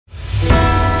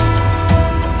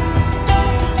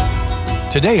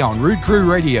Today on Rude Crew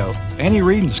Radio, Annie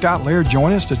Reed and Scott Laird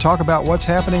join us to talk about what's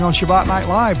happening on Shabbat Night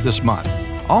Live this month.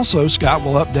 Also, Scott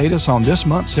will update us on this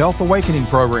month's Health Awakening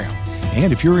program.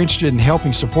 And if you're interested in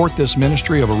helping support this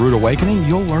ministry of A Rude Awakening,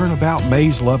 you'll learn about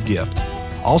May's Love Gift.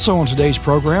 Also on today's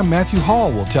program, Matthew Hall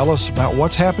will tell us about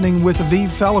what's happening with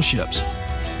Aviv Fellowships.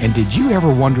 And did you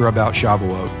ever wonder about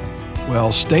Shavuot?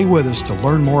 Well, stay with us to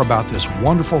learn more about this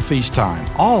wonderful feast time,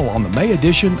 all on the May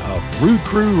edition of Rude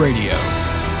Crew Radio.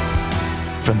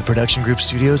 From the Production Group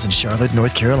Studios in Charlotte,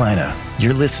 North Carolina,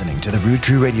 you're listening to the Rude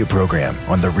Crew Radio program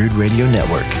on the Rude Radio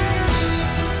Network.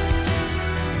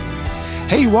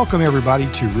 Hey, welcome everybody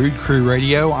to Rude Crew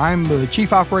Radio. I'm the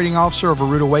Chief Operating Officer of A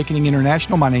Rude Awakening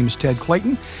International. My name is Ted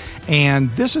Clayton, and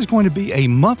this is going to be a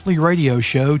monthly radio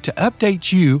show to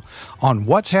update you on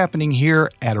what's happening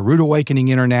here at A Rude Awakening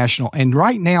International. And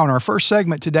right now, in our first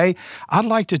segment today, I'd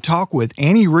like to talk with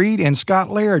Annie Reed and Scott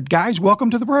Laird. Guys,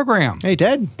 welcome to the program. Hey,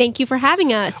 Ted. Thank you for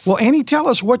having us. Well, Annie, tell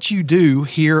us what you do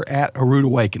here at A Rude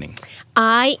Awakening.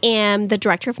 I am the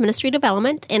Director of Ministry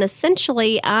Development, and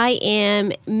essentially I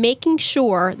am making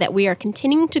sure that we are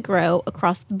continuing to grow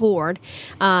across the board,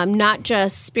 not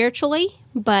just spiritually,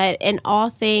 but in all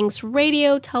things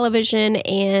radio, television,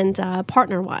 and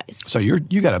partner-wise. So you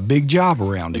got a big job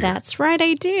around here. That's right,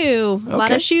 I do. A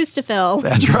lot of shoes to fill.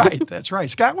 That's right. That's right.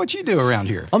 Scott, what you do around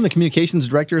here? I'm the communications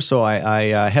director, so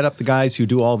I head up the guys who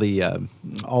do all of the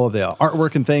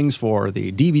artwork and things for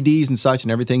the DVDs and such,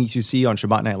 and everything you see on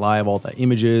Shabbat Night Live, all the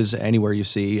images anywhere you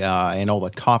see, and all the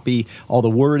copy, all the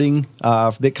wording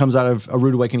that comes out of A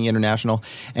Rude Awakening International.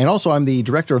 And also, I'm the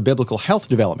director of biblical health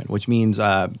development, which means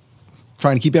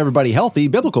trying to keep everybody healthy,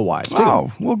 biblical-wise, too.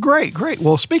 Oh, well, great.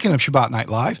 Well, speaking of Shabbat Night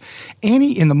Live,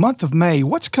 Annie, in the month of May,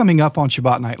 what's coming up on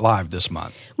Shabbat Night Live this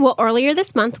month? Well, earlier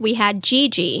this month, we had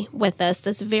Gigi with us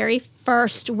this very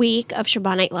first week of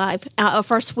Shabbat Night Live,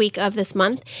 first week of this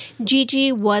month.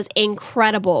 Gigi was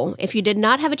incredible. If you did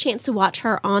not have a chance to watch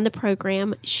her on the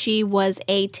program, she was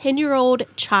a 10-year-old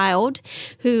child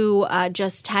who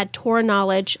just had Torah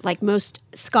knowledge like most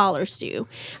scholars do.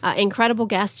 Incredible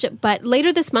guest. But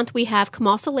later this month, we have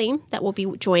Kamal Salim that will be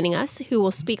joining us, who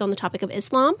will speak on the topic of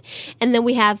Islam. And then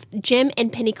we have Jim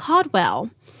and Penny Caldwell,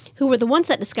 who were the ones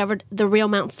that discovered the real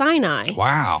Mount Sinai.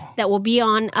 Wow. That will be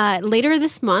on later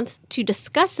this month to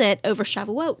discuss it over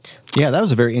Shavuot. Yeah, that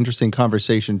was a very interesting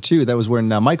conversation, too. That was when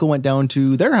Michael went down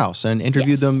to their house and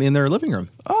interviewed them in their living room.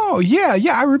 Oh, yeah,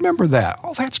 I remember that.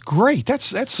 Oh, that's great.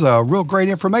 That's real great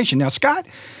information. Now, Scott,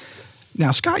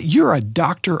 you're a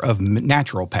doctor of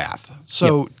naturopath.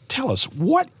 So tell us,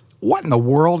 what in the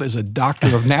world is a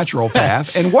doctor of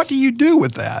naturopath, and what do you do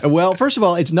with that? Well, first of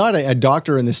all, it's not a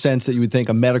doctor in the sense that you would think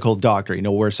a medical doctor,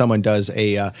 where someone does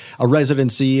a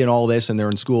residency and all this, and they're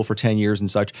in school for 10 years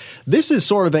and such. This is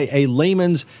sort of a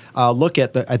layman's look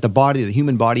at the body, the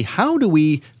human body. How do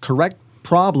we correct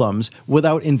problems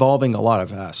without involving a lot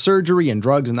of surgery and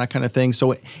drugs and that kind of thing?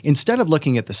 So instead of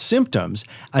looking at the symptoms,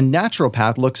 a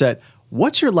naturopath looks at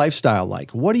what's your lifestyle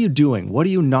like? What are you doing? What are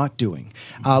you not doing?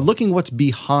 Looking what's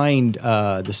behind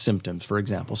the symptoms, for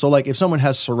example. So like if someone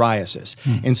has psoriasis,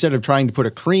 instead of trying to put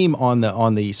a cream on the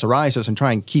psoriasis and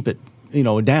try and keep it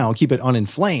down, keep it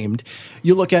uninflamed,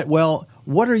 you look at, well,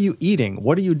 what are you eating?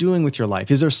 What are you doing with your life?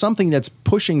 Is there something that's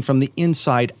pushing from the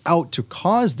inside out to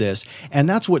cause this? And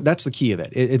that's the key of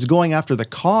it. It's going after the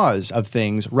cause of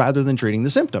things rather than treating the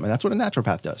symptom. And that's what a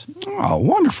naturopath does. Oh,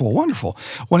 wonderful, wonderful.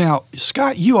 Well, now,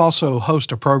 Scott, you also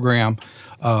host a program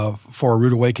for A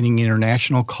Rude Awakening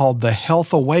International called The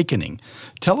Health Awakening.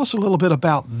 Tell us a little bit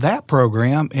about that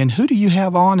program, and who do you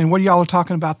have on, and what are y'all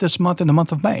talking about this month in the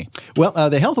month of May? Well,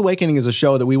 The Health Awakening is a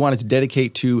show that we wanted to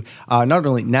dedicate to not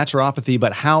only naturopathy,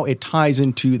 but how it ties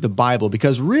into the Bible.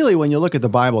 Because really, when you look at the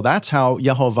Bible, that's how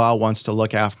Yehovah wants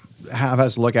to have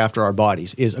us look after our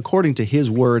bodies, is according to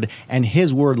His Word, and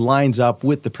His Word lines up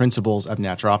with the principles of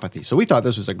naturopathy. So we thought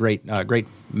this was a great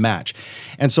match.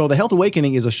 And so The Health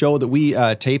Awakening is a show that we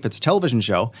tape. It's a television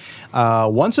show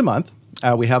once a month.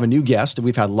 We have a new guest.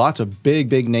 We've had lots of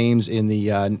big names in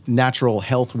the natural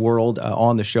health world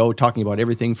on the show, talking about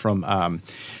everything from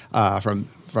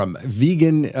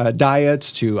vegan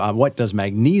diets to what does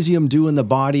magnesium do in the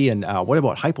body, and what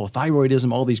about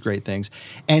hypothyroidism, all these great things.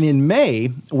 And in May,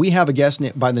 we have a guest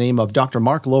by the name of Dr.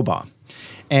 Mark Lobaugh.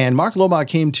 And Mark Lobaugh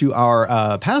came to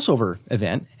our Passover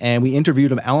event, and we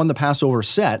interviewed him on the Passover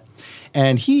set.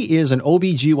 And he is an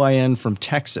OBGYN from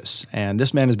Texas. And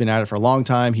this man has been at it for a long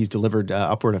time. He's delivered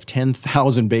upward of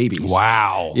 10,000 babies.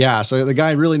 Wow. Yeah, so the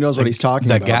guy really knows what he's talking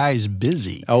about. The guy's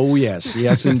busy. Oh, yes.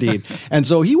 Yes, indeed. And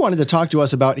so he wanted to talk to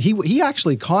us about, he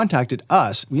actually contacted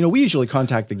us. You know, we usually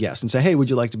contact the guest and say, hey, would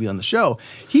you like to be on the show?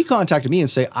 He contacted me and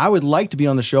say, I would like to be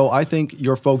on the show. I think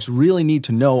your folks really need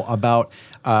to know about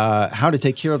how to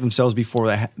take care of themselves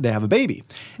before they have a baby.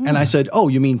 And I said, oh,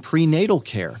 you mean prenatal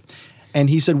care? And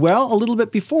he said, well, a little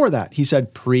bit before that. He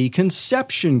said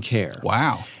preconception care.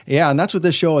 Wow. Yeah, and that's what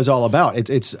this show is all about.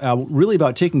 It's really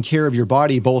about taking care of your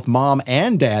body, both mom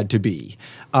and dad to be,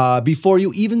 before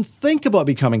you even think about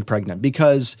becoming pregnant.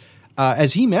 Because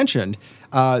as he mentioned,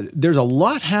 there's a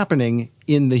lot happening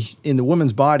in the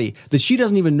woman's body that she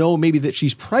doesn't even know maybe that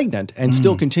she's pregnant and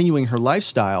still continuing her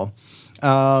lifestyle.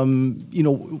 And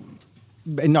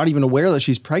not even aware that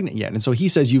she's pregnant yet. And so he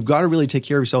says you've got to really take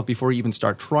care of yourself before you even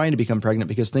start trying to become pregnant,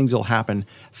 because things will happen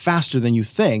faster than you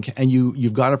think, and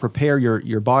you've got to prepare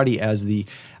your body as the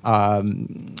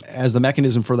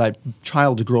mechanism for that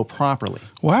child to grow properly.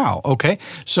 Wow. Okay.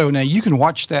 So now you can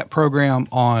watch that program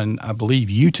on, I believe,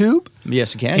 YouTube.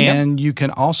 Yes, you can. And you can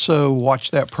also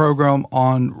watch that program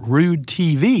on Rude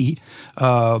TV,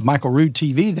 Michael Rude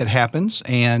TV, that happens.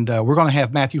 And we're going to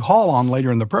have Matthew Hall on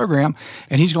later in the program,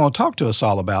 and he's going to talk to us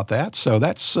all about that. So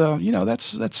that's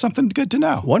that's something good to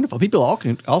know. Wonderful. People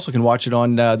also can watch it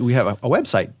on. We have a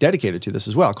website dedicated to this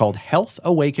as well, called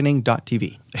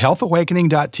healthawakening.tv.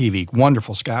 Healthawakening.tv.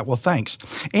 Wonderful, Scott. Well, thanks.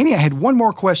 Annie, I had one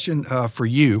more question for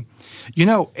you. You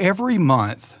know, every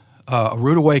month, A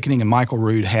Rude Awakening and Michael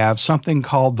Rude have something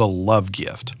called the Love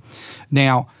Gift.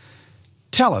 Now,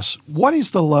 tell us, what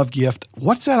is the Love Gift?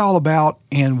 What's that all about?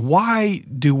 And why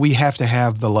do we have to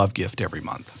have the Love Gift every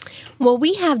month? Well,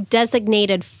 we have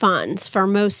designated funds for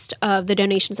most of the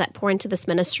donations that pour into this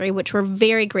ministry, which we're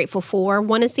very grateful for.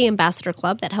 One is the Ambassador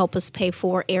Club that help us pay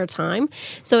for airtime.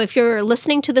 So if you're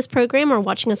listening to this program or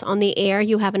watching us on the air,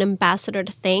 you have an ambassador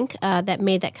to thank that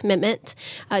made that commitment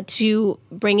to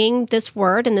bringing this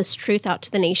word and this truth out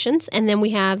to the nations. And then we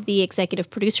have the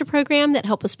Executive Producer Program that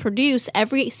help us produce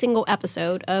every single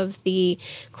episode of the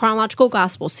Chronological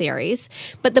Gospel series.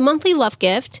 But the monthly Love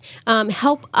Gift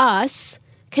help us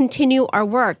continue our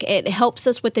work. It helps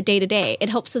us with the day-to-day. It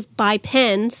helps us buy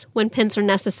pens when pens are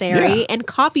necessary and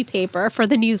copy paper for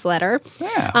the newsletter.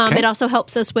 Yeah, okay. It also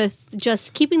helps us with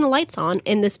just keeping the lights on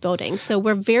in this building. So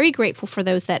we're very grateful for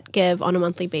those that give on a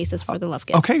monthly basis for the Love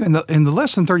Gift. Okay, in the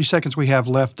less than 30 seconds we have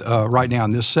left right now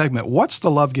in this segment, what's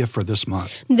the Love Gift for this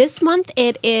month? This month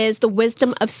it is the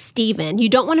wisdom of Stephen. You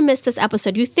don't want to miss this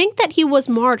episode. You think that he was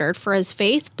martyred for his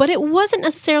faith, but it wasn't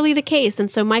necessarily the case. And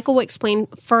so Michael will explain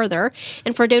further.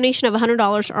 And for a donation of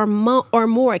 $100 or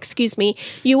more,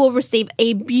 you will receive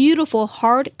a beautiful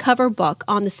hardcover book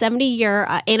on the 70-year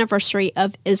anniversary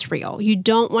of Israel. You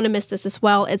don't want to miss this as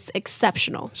well. It's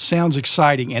exceptional. Sounds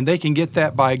exciting. And they can get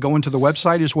that by going to the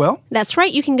website as well? That's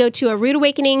right. You can go to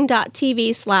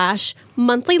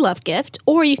arudeawakening.tv/monthly love gift,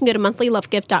 or you can go to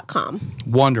monthlylovegift.com.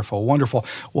 Wonderful, wonderful.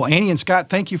 Well, Annie and Scott,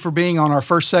 thank you for being on our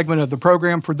first segment of the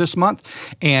program for this month.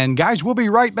 And guys, we'll be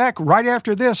right back right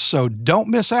after this, so don't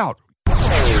miss out.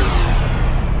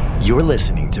 You're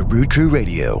listening to Rude Crew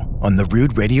Radio on the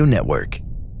Rude Radio Network.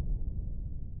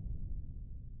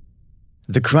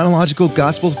 The Chronological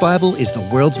Gospels Bible is the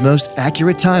world's most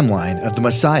accurate timeline of the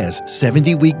Messiah's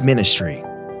 70-week ministry.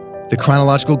 The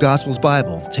Chronological Gospels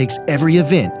Bible takes every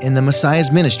event in the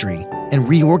Messiah's ministry and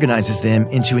reorganizes them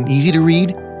into an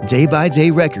easy-to-read, day-by-day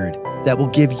record that will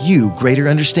give you greater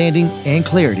understanding and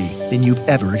clarity than you've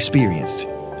ever experienced.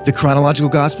 The Chronological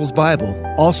Gospels Bible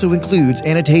also includes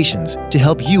annotations to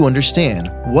help you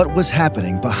understand what was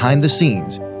happening behind the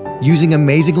scenes, using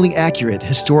amazingly accurate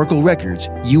historical records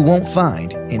you won't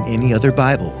find in any other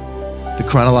Bible. The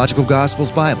Chronological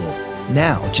Gospels Bible,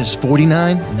 now just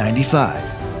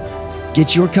 $49.95.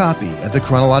 Get your copy of the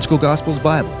Chronological Gospels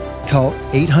Bible. Call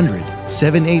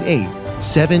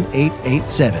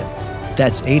 800-788-7887.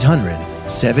 That's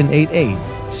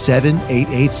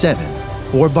 800-788-7887.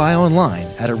 Or buy online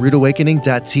at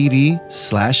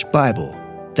arudeawakening.tv/Bible.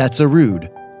 That's Arude,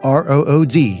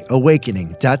 ROOD,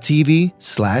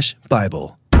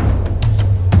 awakening.tv/Bible.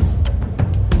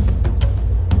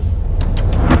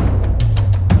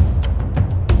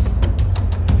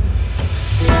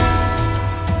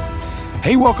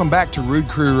 Hey, welcome back to Rude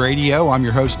Crew Radio. I'm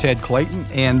your host, Ted Clayton,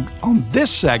 and on this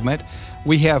segment,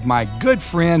 we have my good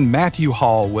friend Matthew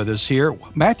Hall with us here.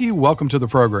 Matthew, welcome to the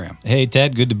program. Hey,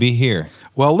 Ted, good to be here.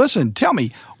 Well, listen, tell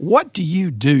me, what do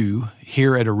you do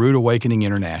here at A Rude Awakening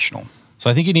International? So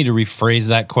I think you need to rephrase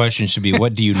that question. Should be,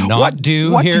 what do you not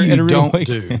do what here do you at a Rude don't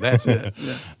Awakening? do? That's it.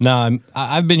 Yeah. No,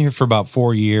 I've been here for about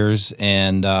 4 years,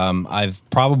 and I've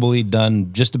probably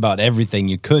done just about everything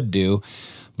you could do.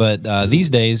 But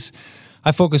these days,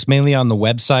 I focus mainly on the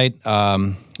website.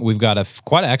 We've got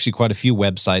quite a few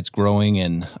websites growing,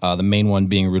 and the main one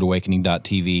being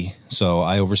rudeawakening.tv. So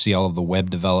I oversee all of the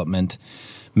web development,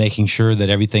 making sure that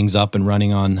everything's up and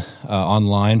running on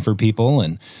online for people,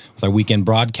 and with our weekend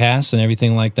broadcasts and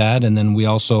everything like that. And then we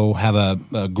also have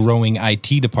a growing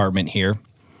IT department here.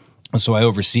 So I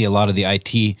oversee a lot of the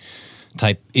IT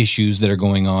type issues that are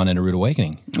going on at A Rude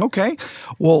Awakening. Okay.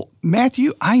 Well,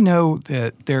 Matthew, I know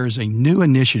that there's a new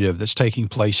initiative that's taking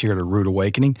place here at A Rude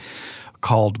Awakening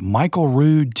called Michael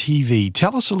Rood TV.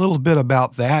 Tell us a little bit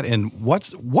about that, and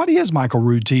what is Michael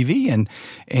Rood TV,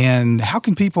 and how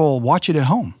can people watch it at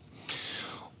home?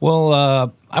 Well,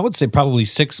 I would say probably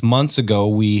 6 months ago,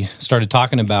 we started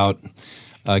talking about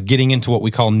getting into what we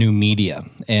call new media.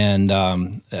 And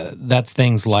that's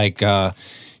things like, Apple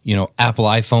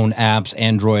iPhone apps,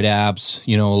 Android apps,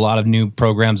 a lot of new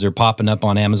programs that are popping up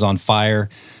on Amazon Fire,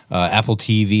 Apple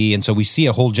TV. And so we see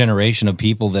a whole generation of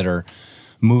people that are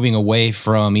moving away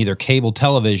from either cable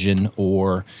television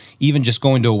or even just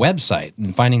going to a website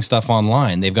and finding stuff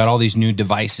online. They've got all these new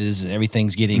devices and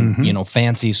everything's getting,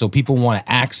 fancy. So people want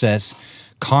to access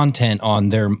content on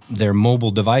their mobile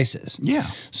devices. Yeah.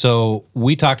 So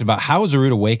we talked about how is A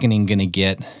Rude Awakening going to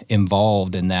get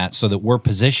involved in that so that we're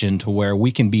positioned to where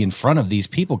we can be in front of these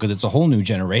people, because it's a whole new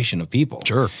generation of people.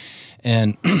 Sure.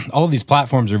 And all of these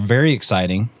platforms are very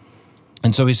exciting.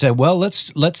 And so we said, well,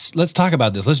 let's talk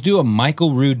about this. Let's do a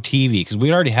Michael Rood TV, because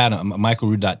we already had a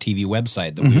michaelrood.tv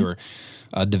website that we were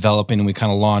developing, and we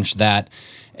kind of launched that.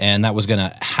 And that was going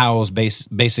to house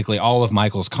basically all of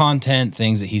Michael's content,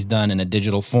 things that he's done in a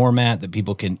digital format that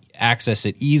people can access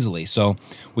it easily. So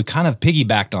we kind of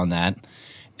piggybacked on that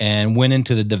and went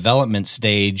into the development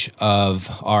stage of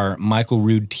our Michael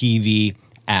Rood TV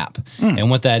app. And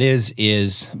what that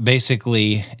is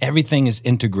basically everything is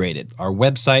integrated. Our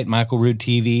website, Michael Rood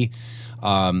TV,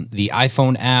 the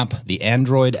iPhone app, the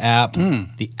Android app,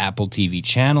 the Apple TV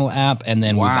channel app, and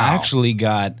then we've actually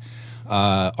got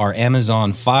our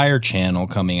Amazon Fire channel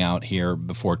coming out here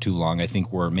before too long. I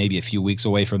think we're maybe a few weeks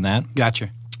away from that.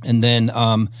 Gotcha. And then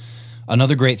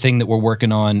another great thing that we're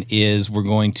working on is we're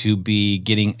going to be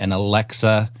getting an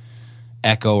Alexa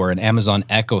Echo or an Amazon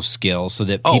Echo skill, so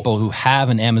that people who have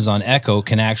an Amazon Echo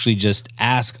can actually just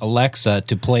ask Alexa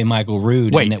to play Michael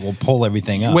Rood, and it will pull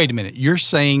everything up. Wait a minute. You're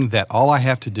saying that all I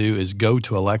have to do is go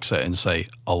to Alexa and say,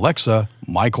 Alexa,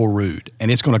 Michael Rood, and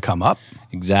it's going to come up?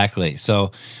 Exactly.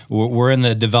 So we're in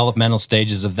the developmental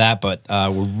stages of that, but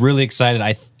we're really excited.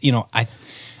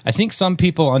 I think some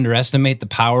people underestimate the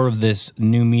power of this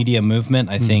new media movement.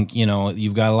 I think,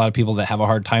 you've got a lot of people that have a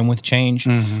hard time with change,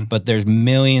 but there's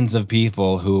millions of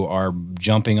people who are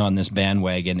jumping on this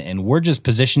bandwagon, and we're just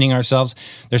positioning ourselves.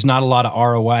 There's not a lot of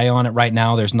ROI on it right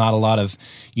now. There's not a lot of,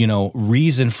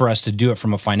 reason for us to do it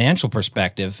from a financial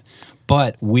perspective,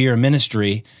 but we're a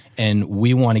ministry and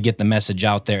we want to get the message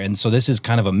out there. And so this is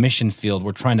kind of a mission field.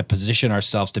 We're trying to position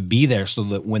ourselves to be there so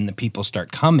that when the people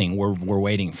start coming, we're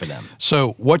waiting for them.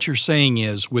 So what you're saying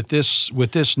is with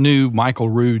this new Michael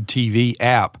Rood TV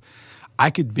app, I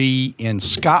could be in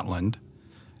Scotland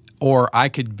or I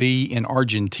could be in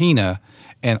Argentina,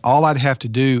 and all I'd have to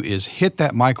do is hit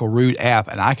that Michael Rood app,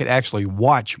 and I could actually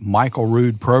watch Michael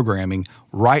Rood programming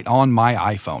right on my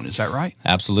iPhone. Is that right?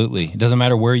 Absolutely. It doesn't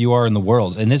matter where you are in the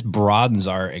world. And this broadens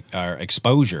our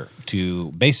exposure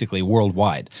to basically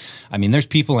worldwide. I mean, there's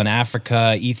people in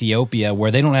Africa, Ethiopia, where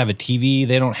they don't have a TV,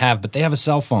 but they have a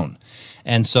cell phone.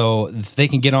 And so they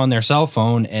can get on their cell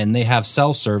phone and they have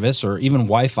cell service or even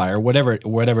Wi-Fi or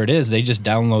whatever it is. They just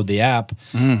download the app.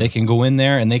 They can go in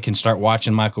there and they can start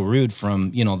watching Michael Rood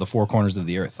from, the four corners of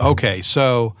the earth. Okay,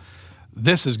 so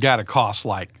this has got to cost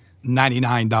like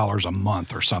 $99 a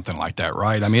month or something like that,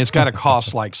 right? I mean, it's got to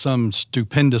cost like some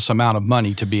stupendous amount of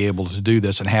money to be able to do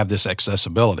this and have this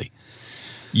accessibility.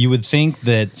 You would think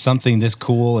that something this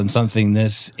cool and something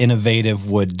this innovative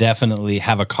would definitely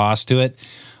have a cost to it.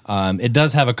 It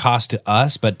does have a cost to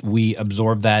us, but we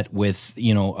absorb that with,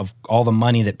 of all the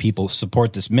money that people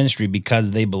support this ministry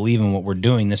because they believe in what we're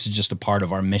doing. This is just a part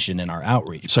of our mission and our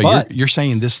outreach. So you're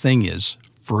saying this thing is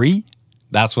free?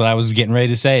 That's what I was getting ready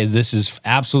to say, is this is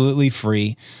absolutely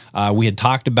free. We had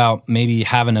talked about maybe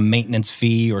having a maintenance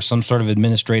fee or some sort of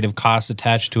administrative cost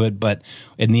attached to it, but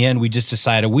in the end, we just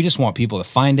decided we just want people to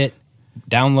find it,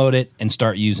 download it, and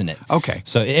start using it. Okay.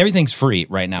 So everything's free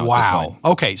right now. At this Wow. point.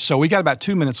 Okay, so we got about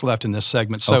 2 minutes left in this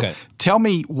segment. So Okay. tell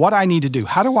me what I need to do.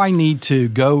 How do I need to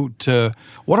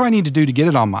what do I need to do to get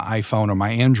it on my iPhone or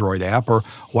my Android app? Or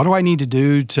what do I need to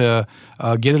do to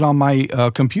get it on my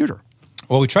computer?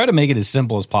 Well, we try to make it as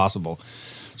simple as possible.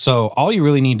 So all you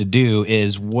really need to do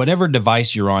is whatever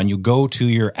device you're on, you go to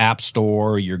your App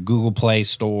Store, your Google Play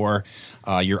Store,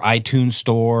 your iTunes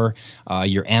Store,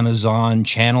 your Amazon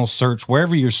channel search,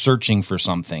 wherever you're searching for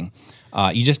something.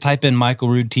 You just type in Michael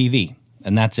Rood TV,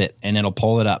 and that's it, and it'll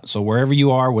pull it up. So wherever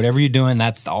you are, whatever you're doing,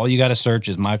 that's all you got to search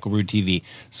is Michael Rood TV.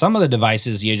 Some of the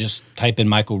devices, you just type in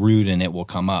Michael Rood, and it will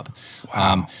come up.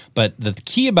 Wow. But the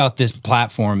key about this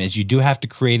platform is you do have to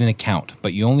create an account,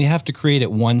 but you only have to create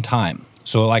it one time.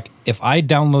 So like if I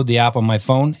download the app on my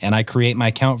phone and I create my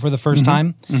account for the first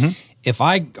time, if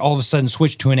I all of a sudden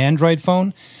switch to an Android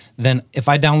phone, then if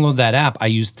I download that app, I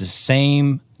use the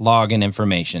same login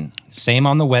information, same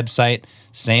on the website,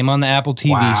 same on the Apple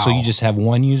TV. Wow. So you just have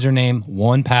one username,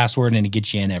 one password, and it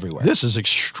gets you in everywhere. This is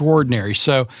extraordinary.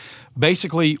 So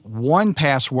basically one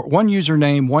password, one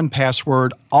username, one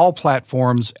password, all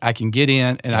platforms I can get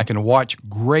in and I can watch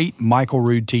great Michael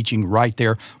Rood teaching right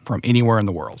there from anywhere in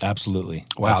the world. Absolutely.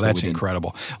 Wow, what that's we did.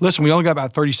 incredible. Listen, we only got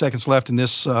about 30 seconds left in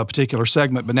this particular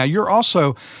segment, but now you're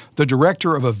also the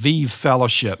director of Aviv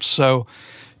Fellowships. So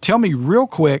tell me real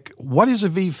quick, what is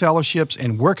Aviv Fellowships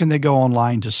and where can they go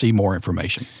online to see more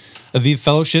information? Aviv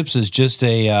Fellowships is just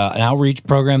an outreach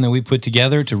program that we put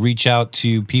together to reach out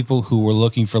to people who were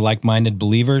looking for like-minded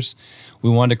believers. We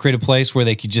wanted to create a place where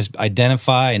they could just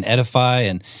identify and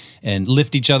edify and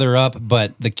lift each other up.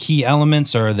 But the key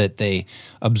elements are that they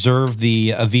observe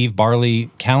the Aviv Barley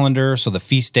calendar, so the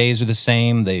feast days are the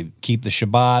same. They keep the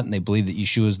Shabbat, and they believe that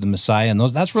Yeshua is the Messiah. And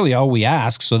that's really all we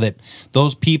ask, so that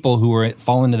those people who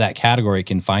fall into that category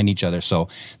can find each other. So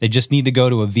they just need to go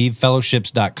to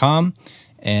avivfellowships.com,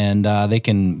 and they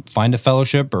can find a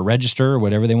fellowship or register or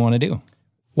whatever they want to do.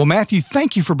 Well, Matthew,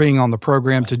 thank you for being on the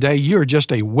program today. You're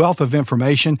just a wealth of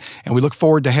information, and we look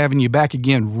forward to having you back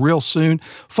again real soon.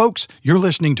 Folks, you're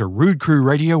listening to Rood Crew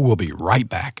Radio. We'll be right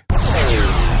back.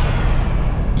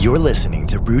 You're listening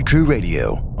to Rood Crew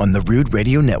Radio on the Rood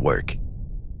Radio Network.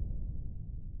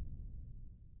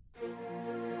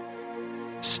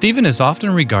 Stephen is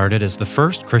often regarded as the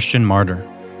first Christian martyr,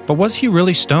 but was he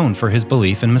really stoned for his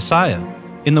belief in Messiah?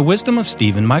 In The Wisdom of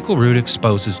Stephen, Michael Rood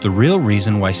exposes the real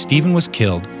reason why Stephen was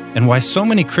killed and why so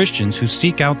many Christians who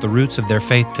seek out the roots of their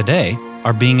faith today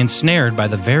are being ensnared by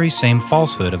the very same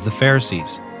falsehood of the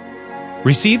Pharisees.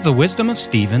 Receive The Wisdom of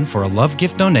Stephen for a love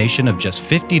gift donation of just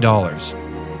 $50.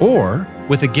 Or,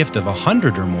 with a gift of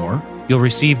 $100 or more, you'll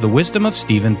receive The Wisdom of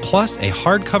Stephen plus a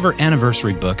hardcover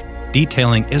anniversary book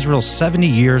detailing Israel's 70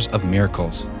 years of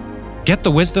miracles. Get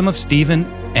The Wisdom of Stephen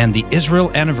and the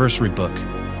Israel Anniversary Book.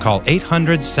 Call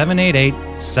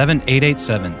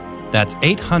 800-788-7887. That's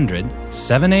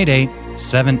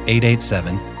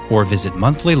 800-788-7887. Or visit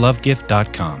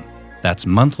monthlylovegift.com. That's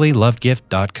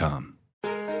monthlylovegift.com.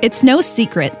 It's no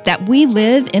secret that we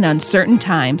live in uncertain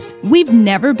times. We've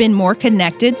never been more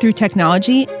connected through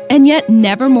technology and yet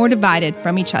never more divided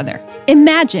from each other.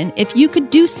 Imagine if you could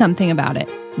do something about it.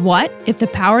 What if the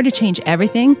power to change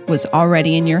everything was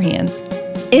already in your hands?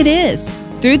 It is.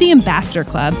 Through the Ambassador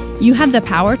Club, you have the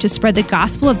power to spread the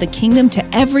gospel of the kingdom to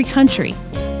every country,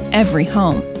 every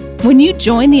home. When you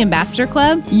join the Ambassador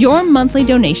Club, your monthly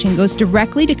donation goes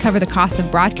directly to cover the cost of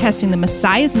broadcasting the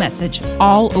Messiah's message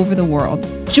all over the world.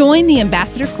 Join the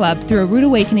Ambassador Club through A Rood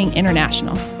Awakening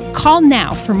International. Call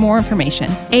now for more information.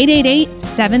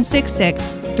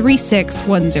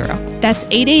 888-766-3610. That's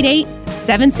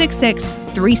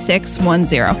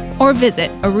 888-766-3610. Or visit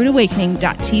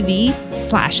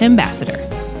aroodawakening.tv/ambassador.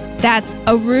 That's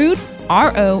Arood,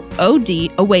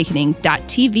 R-O-O-D,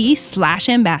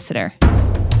 awakening.tv/ambassador.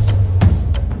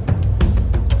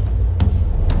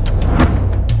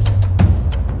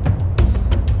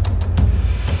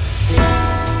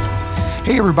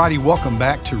 Hey, everybody, welcome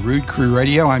back to Rood Crew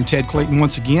Radio. I'm Ted Clayton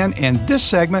once again, and this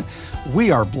segment,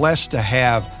 we are blessed to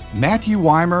have Matthew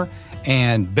Weimer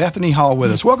and Bethany Hall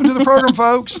with us. Welcome to the program,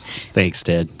 folks. Thanks,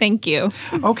 Ted. Thank you.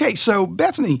 Okay, so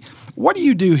Bethany, what do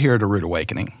you do here at A Rood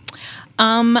Awakening?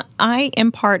 I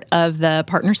am part of the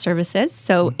partner services,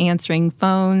 so answering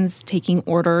phones, taking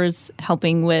orders,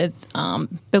 helping with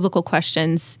biblical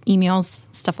questions, emails,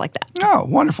 stuff like that. Oh,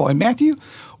 wonderful. And Matthew,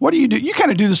 what do? You kind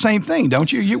of do the same thing,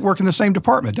 don't you? You work in the same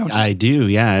department, don't you? I do,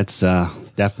 yeah. It's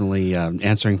definitely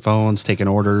answering phones, taking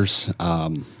orders,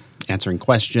 answering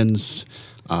questions,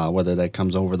 whether that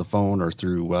comes over the phone or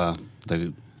through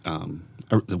the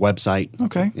or the website.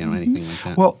 Okay. Anything like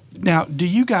that. Well, now,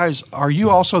 are you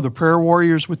also the prayer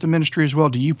warriors with the ministry as well?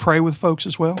 Do you pray with folks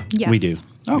as well? Yes. We do.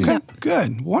 Okay,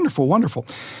 good. Wonderful, wonderful.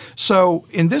 So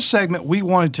in this segment, we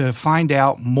wanted to find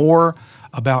out more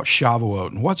about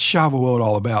Shavuot and what's Shavuot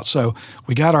all about. So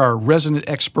we got our resident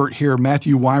expert here,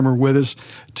 Matthew Weimer, with us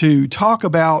to talk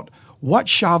about what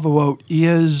Shavuot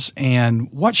is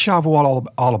and what Shavuot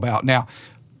all about. Now,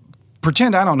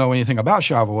 pretend I don't know anything about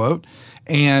Shavuot,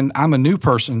 and I'm a new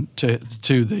person to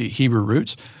the Hebrew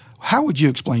roots. How would you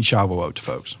explain Shavuot to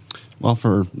folks? Well,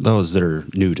 for those that are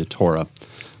new to Torah,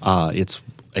 it's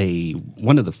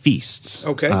one of the feasts.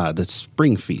 Okay. The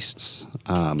spring feasts.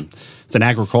 It's an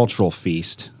agricultural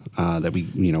feast that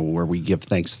where we give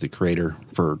thanks to the Creator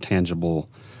for tangible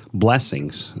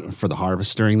blessings for the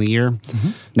harvest during the year. Mm-hmm.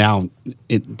 Now,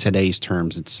 in today's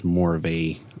terms, it's more of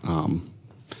an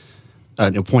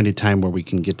appointed time where we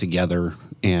can get together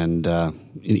and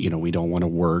we don't want to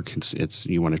work. It's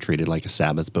you want to treat it like a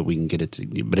Sabbath, but we can get it.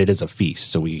 But it is a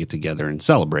feast, so we get together and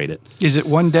celebrate it. Is it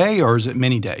one day or is it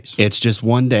many days? It's just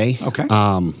one day. Okay.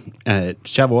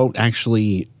 Shavuot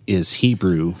actually is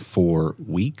Hebrew for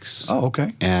weeks. Oh,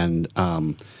 okay. And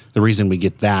the reason we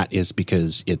get that is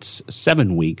because it's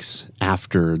 7 weeks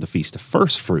after the Feast of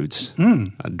First Fruits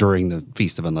during the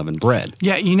Feast of Unleavened Bread.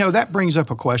 Yeah, that brings up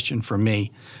a question for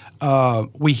me.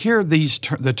 We hear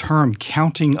the term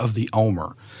counting of the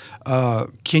Omer.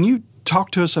 Can you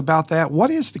talk to us about that?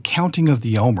 What is the counting of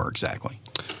the Omer exactly?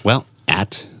 Well,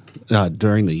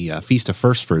 during the Feast of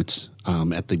First Fruits,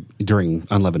 during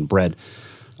Unleavened Bread,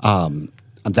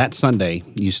 that Sunday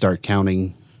you start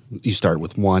counting. You start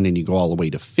with 1 and you go all the way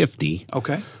to 50.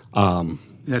 Okay.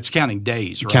 That's counting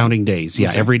days, right? Counting days, yeah.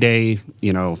 Okay. Every day,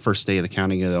 first day of the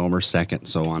counting of the Omer, second,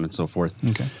 so on and so forth.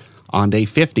 Okay. On day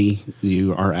 50,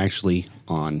 you are actually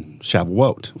on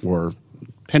Shavuot, or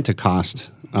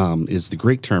Pentecost is the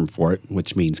Greek term for it,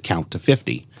 which means count to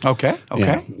 50. Okay.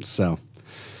 Yeah, so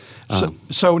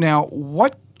now,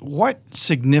 what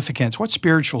significance, what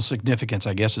spiritual significance,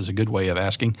 I guess is a good way of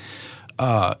asking,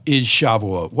 is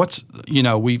Shavuot? What's,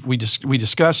 we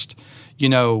discussed,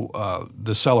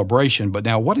 the celebration, but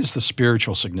now what is the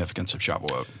spiritual significance of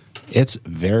Shavuot? It's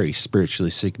very spiritually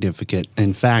significant.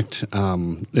 In fact,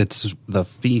 it's the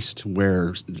feast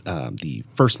where the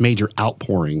first major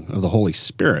outpouring of the Holy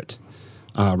Spirit,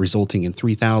 resulting in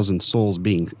 3,000 souls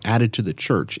being added to the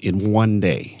church in one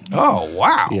day. Oh,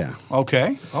 wow. Yeah.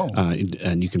 Okay. Oh.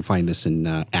 And you can find this in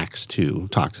Acts 2,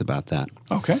 talks about that.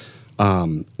 Okay.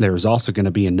 There's also going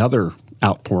to be another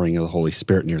outpouring of the Holy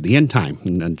Spirit near the end time,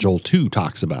 and Joel 2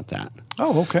 talks about that.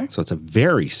 Oh, okay. So it's a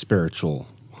very spiritual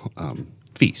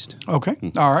feast. Okay.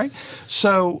 All right.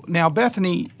 So now,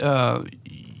 Bethany,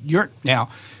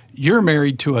 you're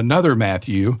married to another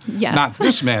Matthew. Yes. Not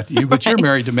this Matthew, but you're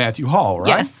married to Matthew Hall,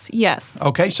 right? Yes.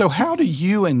 Okay. So how do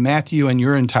you and Matthew and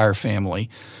your entire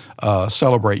family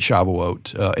celebrate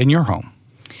Shavuot in your home?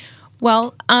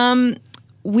 Well,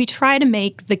 we try to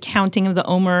make the counting of the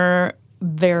Omer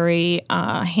very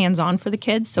hands-on for the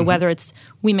kids. So whether it's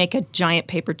we make a giant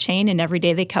paper chain and every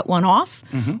day they cut one off,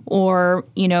 or,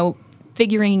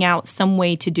 figuring out some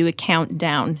way to do a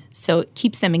countdown so it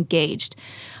keeps them engaged.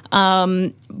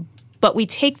 But we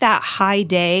take that high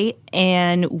day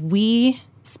and we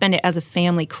spend it as a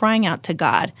family crying out to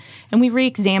God. And we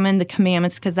re-examine the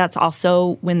commandments because that's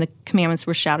also when the commandments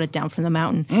were shouted down from the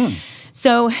mountain.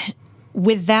 So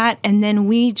with that, and then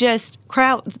we just cry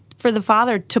out for the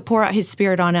Father to pour out His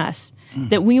Spirit on us,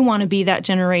 that we want to be that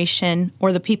generation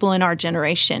or the people in our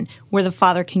generation where the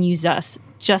Father can use us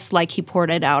just like He poured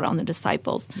it out on the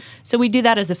disciples. So we do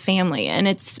that as a family, and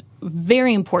it's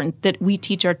very important that we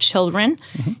teach our children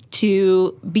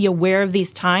to be aware of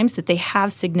these times, that they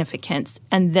have significance,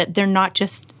 and that they're not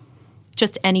just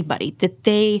anybody, that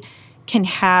they can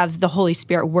have the Holy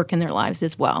Spirit work in their lives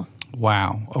as well.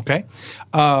 Wow. Okay.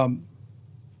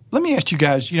 Let me ask you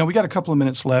guys, we got a couple of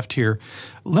minutes left here.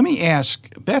 Let me ask,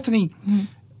 Bethany,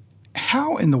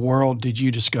 how in the world did you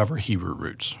discover Hebrew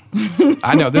roots?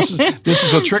 I know this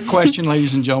is a trick question,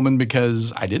 ladies and gentlemen,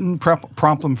 because I didn't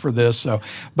prompt them for this.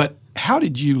 But how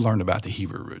did you learn about the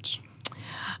Hebrew roots?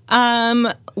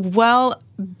 Well,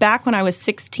 back when I was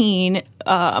 16,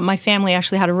 my family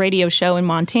actually had a radio show in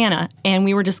Montana, and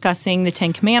we were discussing the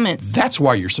Ten Commandments. That's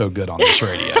why you're so good on this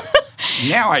radio.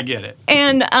 Now I get it.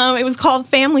 And it was called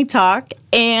Family Talk,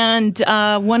 and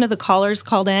one of the callers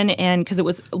called in, and because it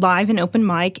was live and open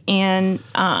mic, and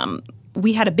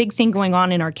we had a big thing going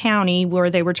on in our county where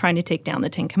they were trying to take down the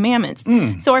Ten Commandments.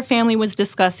 So our family was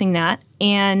discussing that,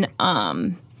 and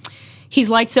he's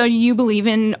like, so do you believe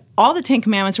in all the 10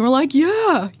 Commandments? And we're like,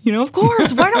 yeah, of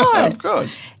course, why not? Of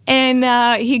course.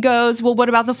 And he goes, well, what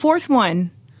about the fourth one?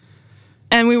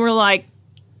 And we were like,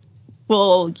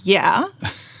 well, yeah.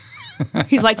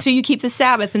 He's like, so you keep the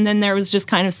Sabbath? And then there was just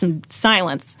kind of some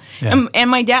silence. Yeah.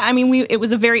 And my dad, it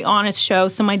was a very honest show.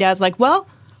 So my dad's like, well,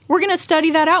 we're going to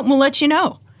study that out and we'll let you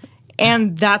know.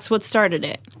 And that's what started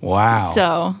it. Wow.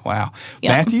 So. Wow.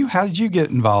 Yeah. Matthew, how did you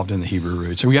get involved in the Hebrew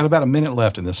Roots? So we got about a minute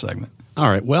left in this segment. All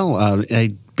right. Well,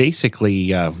 I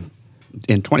basically, in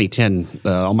 2010,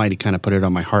 the Almighty kind of put it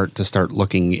on my heart to start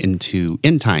looking into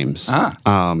end times.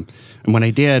 And when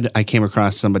I did, I came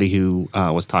across somebody who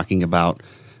was talking about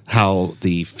how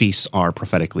the feasts are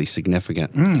prophetically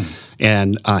significant.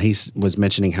 And he was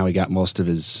mentioning how he got most of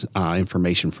his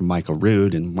information from Michael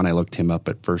Rood. And when I looked him up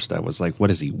at first, I was like,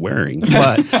 what is he wearing?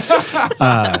 But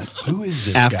who is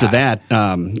this after guy? that,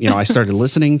 I started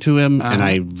listening to him and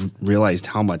I realized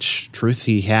how much truth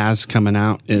he has coming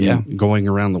out and going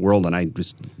around the world. And I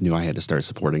just knew I had to start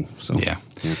supporting. So Yeah.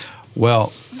 Well,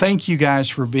 thank you guys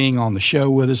for being on the show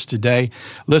with us today.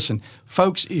 Listen,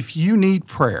 folks, if you need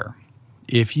prayer,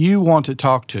 if you want to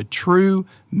talk to true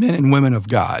men and women of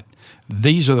God,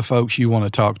 these are the folks you want to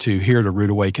talk to here at Rood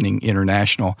Awakening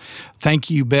International. Thank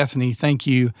you, Bethany. Thank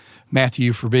you,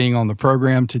 Matthew, for being on the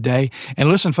program today. And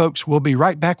listen, folks, we'll be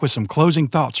right back with some closing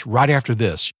thoughts right after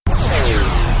this.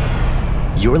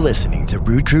 You're listening to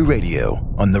Rood Crew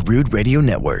Radio on the Rood Radio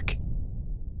Network.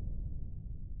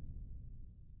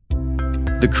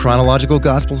 The Chronological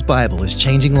Gospels Bible is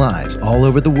changing lives all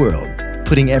over the world,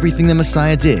 putting everything the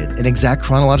Messiah did in exact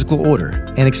chronological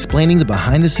order and explaining the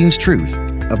behind-the-scenes truth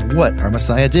of what our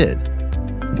Messiah did,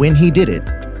 when he did it,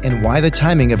 and why the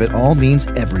timing of it all means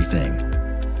everything.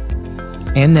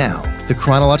 And now, the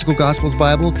Chronological Gospels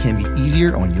Bible can be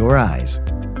easier on your eyes.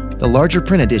 The larger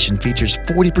print edition features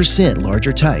 40%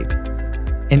 larger type,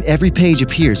 and every page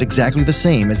appears exactly the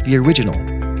same as the original,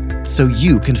 so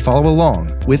you can follow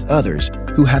along with others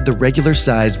who have the regular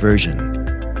size version.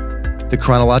 The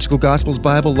Chronological Gospels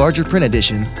Bible Larger Print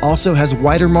Edition also has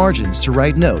wider margins to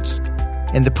write notes,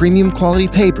 and the premium quality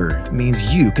paper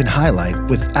means you can highlight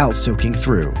without soaking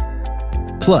through.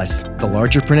 Plus, the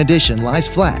larger print edition lies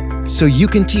flat, so you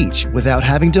can teach without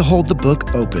having to hold the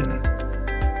book open.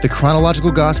 The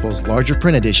Chronological Gospels Larger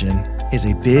Print Edition is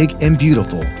a big and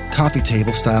beautiful coffee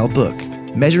table style book,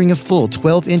 measuring a full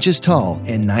 12 inches tall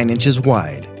and 9 inches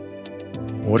wide.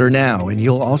 Order now and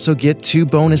you'll also get 2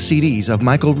 bonus CDs of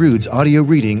Michael Rood's audio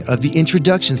reading of the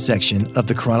introduction section of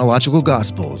the Chronological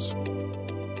Gospels.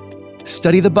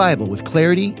 Study the Bible with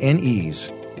clarity and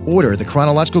ease. Order the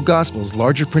Chronological Gospels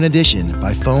Larger Print Edition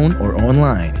by phone or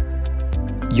online.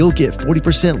 You'll get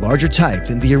 40% larger type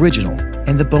than the original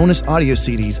and the bonus audio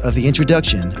CDs of the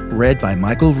introduction read by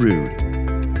Michael Rood.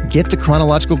 Get the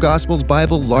Chronological Gospels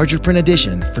Bible Larger Print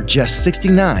Edition for just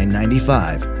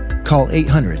 $69.95. Call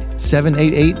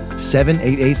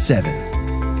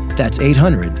 800-788-7887. That's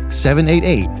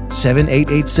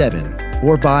 800-788-7887.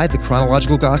 Or buy the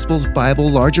Chronological Gospels Bible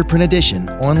Larger Print Edition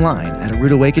online at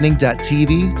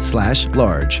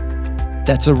aroodawakening.tv/large.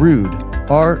 That's Rood,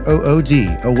 ROOD,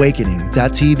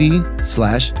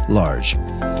 awakening.tv/large.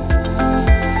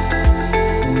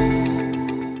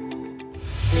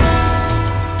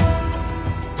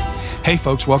 Hey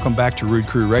folks, welcome back to Rood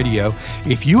Crew Radio.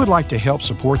 If you would like to help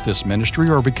support this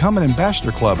ministry or become an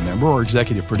Ambassador Club member or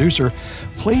executive producer,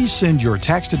 please send your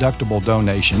tax-deductible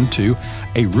donation to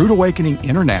A Rood Awakening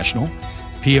International,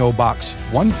 P.O. Box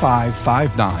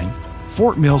 1559,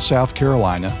 Fort Mill, South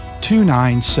Carolina,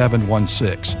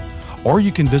 29716. Or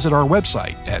you can visit our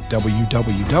website at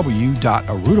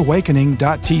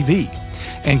www.aroodawakening.tv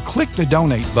and click the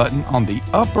donate button on the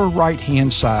upper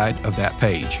right-hand side of that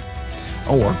page.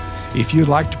 Or if you'd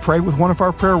like to pray with one of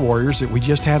our prayer warriors that we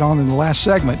just had on in the last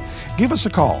segment, give us a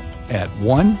call at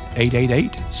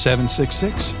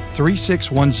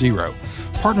 1-888-766-3610.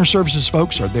 Partner Services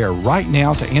folks are there right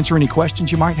now to answer any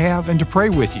questions you might have and to pray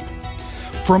with you.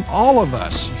 From all of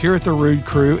us here at the Rood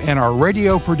Crew and our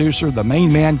radio producer, the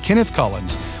main man, Kenneth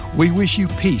Collins, we wish you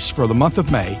peace for the month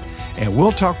of May, and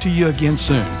we'll talk to you again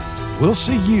soon. We'll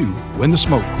see you when the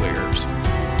smoke clears.